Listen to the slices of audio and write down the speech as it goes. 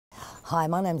Hi,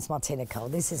 my name's Martina.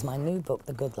 This is my new book,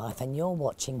 The Good Life, and you're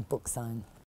watching Book Zone.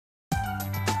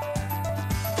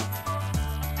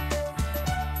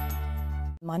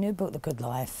 My new book, The Good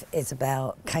Life, is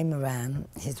about Kane Moran,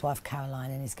 his wife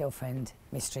Caroline, and his girlfriend,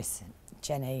 mistress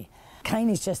Jenny. Kane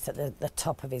is just at the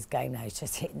top of his game now. He's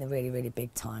just hitting the really, really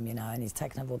big time, you know, and he's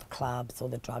taken over all the clubs, all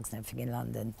the drugs and everything in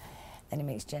London. Then he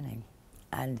meets Jenny.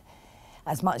 And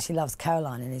as much as he loves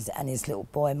Caroline and his little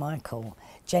boy Michael,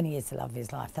 Jenny is the love of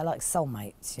his life. They're like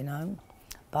soulmates, you know.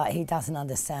 But he doesn't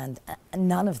understand, and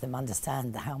none of them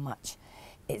understand how much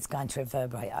it's going to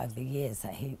reverberate over the years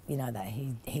that he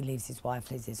leaves his wife,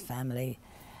 leaves his family,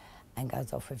 and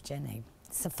goes off with Jenny.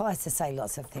 Suffice to say,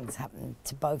 lots of things happen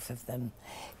to both of them.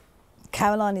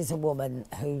 Caroline is a woman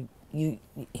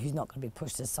who's not going to be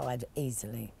pushed aside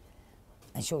easily,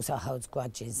 and she also holds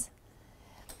grudges.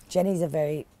 Jenny's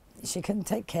she can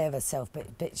take care of herself, but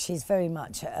she's very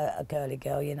much a girly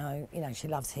girl, you know. She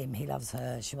loves him, he loves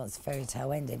her, she wants a fairy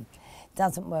tale ending.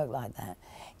 Doesn't work like that.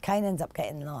 Kane ends up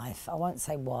getting life. I won't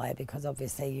say why, because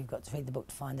obviously you've got to read the book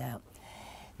to find out.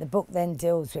 The book then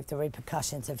deals with the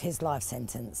repercussions of his life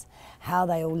sentence, how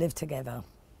they all live together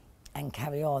and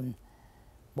carry on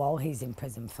while he's in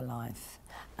prison for life,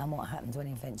 and what happens when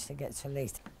he eventually gets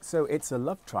released. So it's a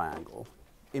love triangle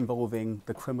involving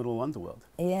the criminal underworld.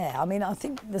 Yeah, I mean, I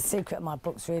think the secret of my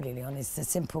books really, Leon, is the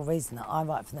simple reason that I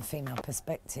write from the female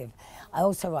perspective. I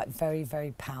also write very,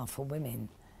 very powerful women.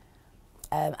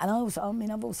 And I've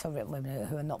also written women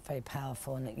who are not very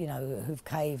powerful and, you know, who've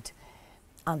caved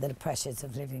under the pressures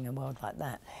of living in a world like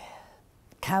that.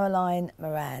 Caroline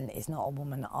Moran is not a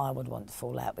woman I would want to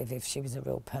fall out with if she was a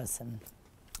real person.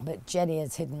 But Jenny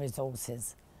has hidden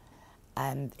resources.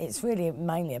 And it's really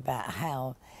mainly about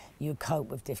how you cope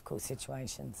with difficult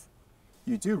situations.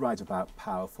 You do write about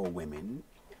powerful women.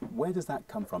 Where does that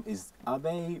come from? Are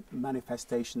they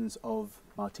manifestations of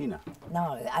Martina?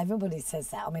 No, everybody says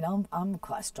that. I mean, I'm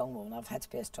quite a strong woman. I've had to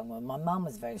be a strong woman. My mum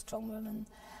was a very strong woman.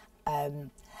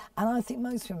 And I think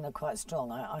most women are quite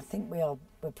strong. I think we're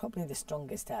probably the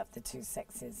strongest out of the two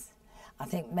sexes. I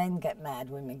think men get mad,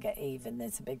 women get even.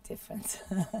 There's a big difference.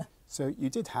 So you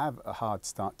did have a hard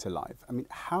start to life. I mean,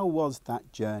 how was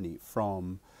that journey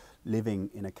from living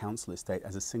in a council estate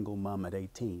as a single mum at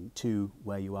 18 to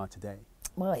where you are today?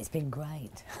 Well, it's been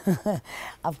great.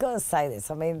 I've got to say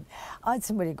this. I mean, I had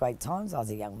some really great times. I was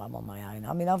a young mum on my own.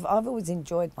 I mean, I've always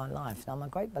enjoyed my life, and I'm a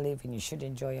great believer in you should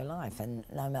enjoy your life. And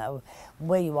no matter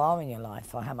where you are in your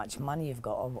life or how much money you've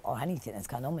got or anything that's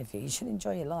going on with you, you should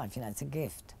enjoy your life. You know, it's a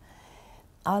gift.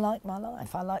 I like my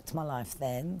life. I liked my life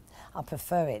then. I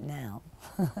prefer it now.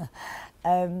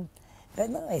 But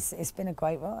no, it's been a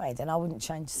great ride, and I wouldn't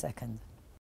change a second.